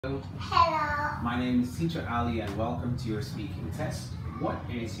Hello. My name is Teacher Ali and welcome to your speaking test. What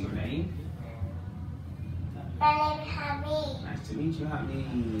is your name? My name is Hamid. Nice to meet you,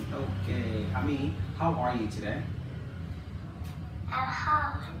 Hamid. Okay, Hamid, how are you today? I'm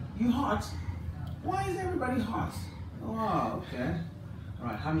hot. You hot? Why is everybody hot? Oh, okay. All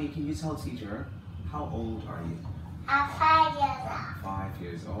right, Hamid, can you tell teacher, how old are you? I'm 5 years old. 5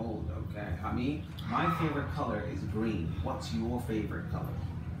 years old, okay. Hamid, my favorite color is green. What's your favorite color?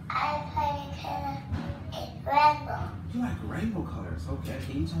 I play the color is rainbow. You like rainbow colors, okay.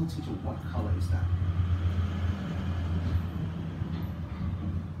 Can you tell teacher what color is that?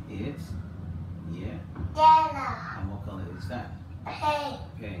 It's, yeah. Yellow. And what color is that? Pink.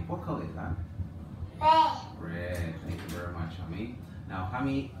 Pink. What color is that? Red. Red. Thank you very much, Hamid. Now,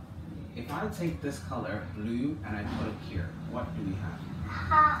 Hamid, if I take this color, blue, and I put it here, what do we have?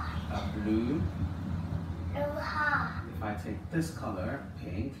 Hot. A blue. Blue hot. If I take this color,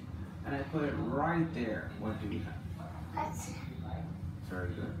 pink, and I put it right there, what do we have? What's Very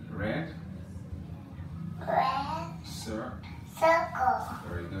good. Red. red? Sir. Circle.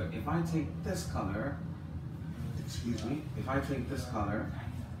 Very good. If I take this color, excuse me, if I take this color,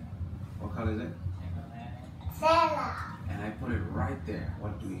 what color is it? Yellow. And I put it right there,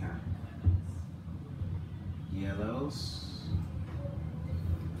 what do we have? Yellows.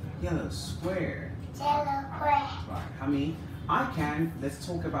 Yellow square. Yellow gray. Right. Hamid, let's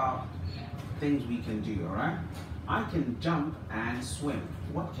talk about things we can do, alright? I can jump and swim.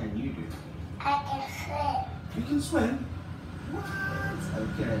 What can you do? I can swim. You can swim? What?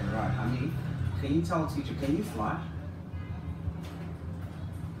 Okay, right. Hamid, can you tell teacher, can you fly?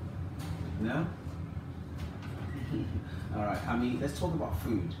 No? Alright, Hamid, let's talk about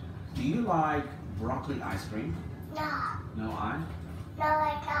food. Do you like broccoli ice cream? No. No, No,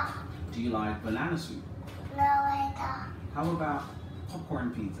 I don't. Do you like banana soup? No, I don't. How about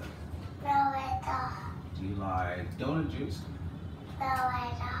popcorn pizza? No, I don't. Do you like donut juice? No,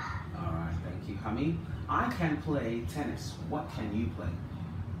 I don't. Alright, thank you. Hamid, I can play tennis. What can you play?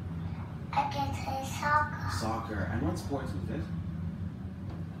 I can play soccer. Soccer. And what sports is this?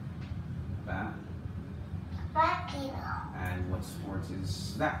 Bat. Basketball. And what sports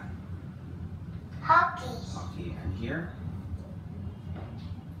is that? Hockey. Hockey. And here?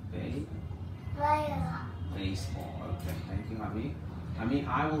 Volleyball. Baseball. Okay, thank you, Hamid. Hamid,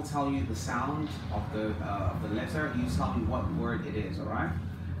 I will tell you the sound of the letter. You tell me what word it is, alright?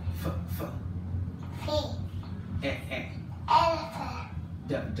 F, f. Feet. E. Elephant.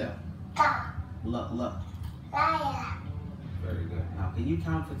 D, d. Dog. L, l. Lion. Very good. Now, can you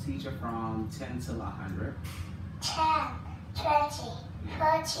count for teacher from 10 till 100? 10, 20,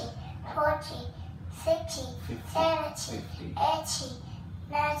 30, 40, 50, 70, 80,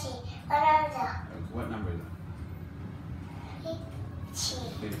 90, 100. What number is that?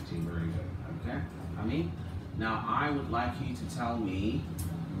 50. 50. Very good. Okay. Hamid, now I would like you to tell me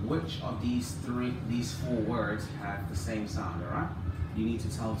which of these four words have the same sound, alright? You need to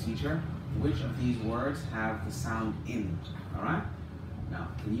tell teacher which of these words have the sound in, alright? Now,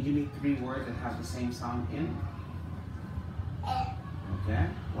 can you give me 3 words that have the same sound in? Okay,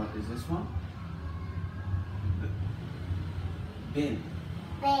 what is this one? Bin.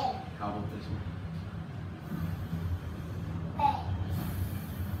 Bin. How about this one? Bin.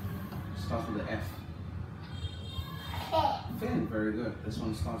 Starts with the F. Fin. Fin, very good. This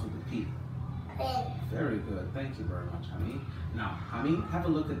one starts with the P. Fin. Very good. Thank you very much, Hamid. Now, Hamid, have a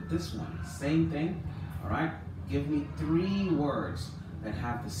look at this one. Same thing. All right. Give me 3 words that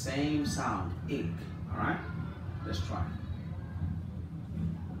have the same sound. Ig. All right. Let's try.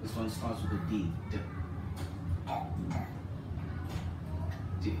 This one starts with a D. D.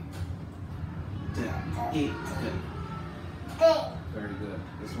 D. D. Ig. Dig. Very good.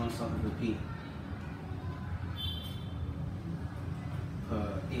 This one starts with a P.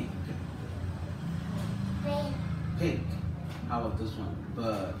 Ig. Pig. Pig. How about this one?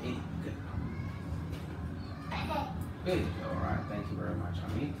 Ig. Pig. Big. All right. Thank you very much,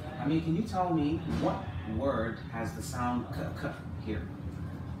 Hamid. Hamid, can you tell me what word has the sound k, k here?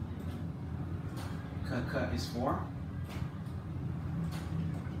 K, k is for?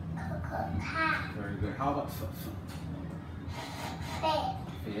 Cat. Very good. How about f, f?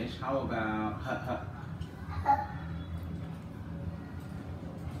 Fish. Fish. How about h, h?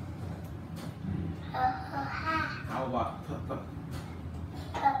 How about p, p?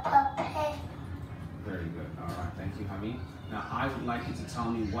 Pig. Very good. All right. Thank you, Hamid. Now, I would like you to tell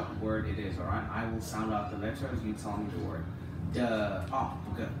me what word it is, all right? I will sound out the letters. You tell me the word. D, O,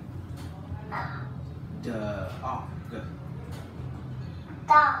 G. D, O, G.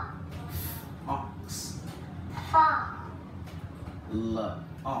 Dog. Ox. Frog. Log.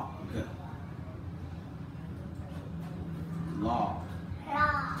 Log. Log.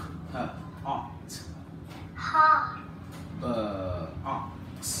 Oct. Hot.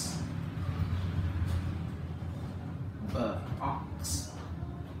 Ox. Ox. Box.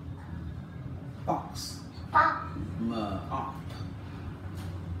 Box. Op. Mop.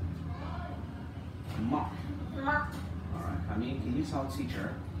 Mop. Alright, I mean, can you tell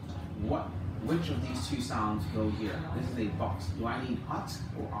teacher which of these two sounds go here? This is a box. Do I need ot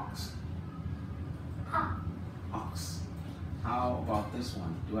or ox? Hot. Ox. How about this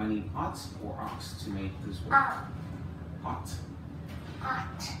one? Do I need ot or ox to make this word? Hot. Ot.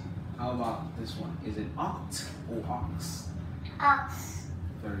 Hot. How about this one? Is it ot or ox? Ox.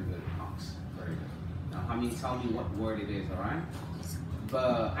 Very good, ox. Very good. Now, I mean, tell me what word it is, alright?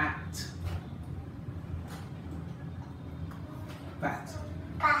 Bat. Bat.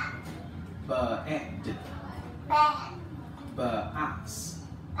 Bat. Bed. Bed. Bas.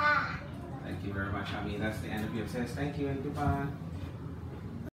 Bat. Thank you very much. I mean, that's the end of your test. Thank you and goodbye.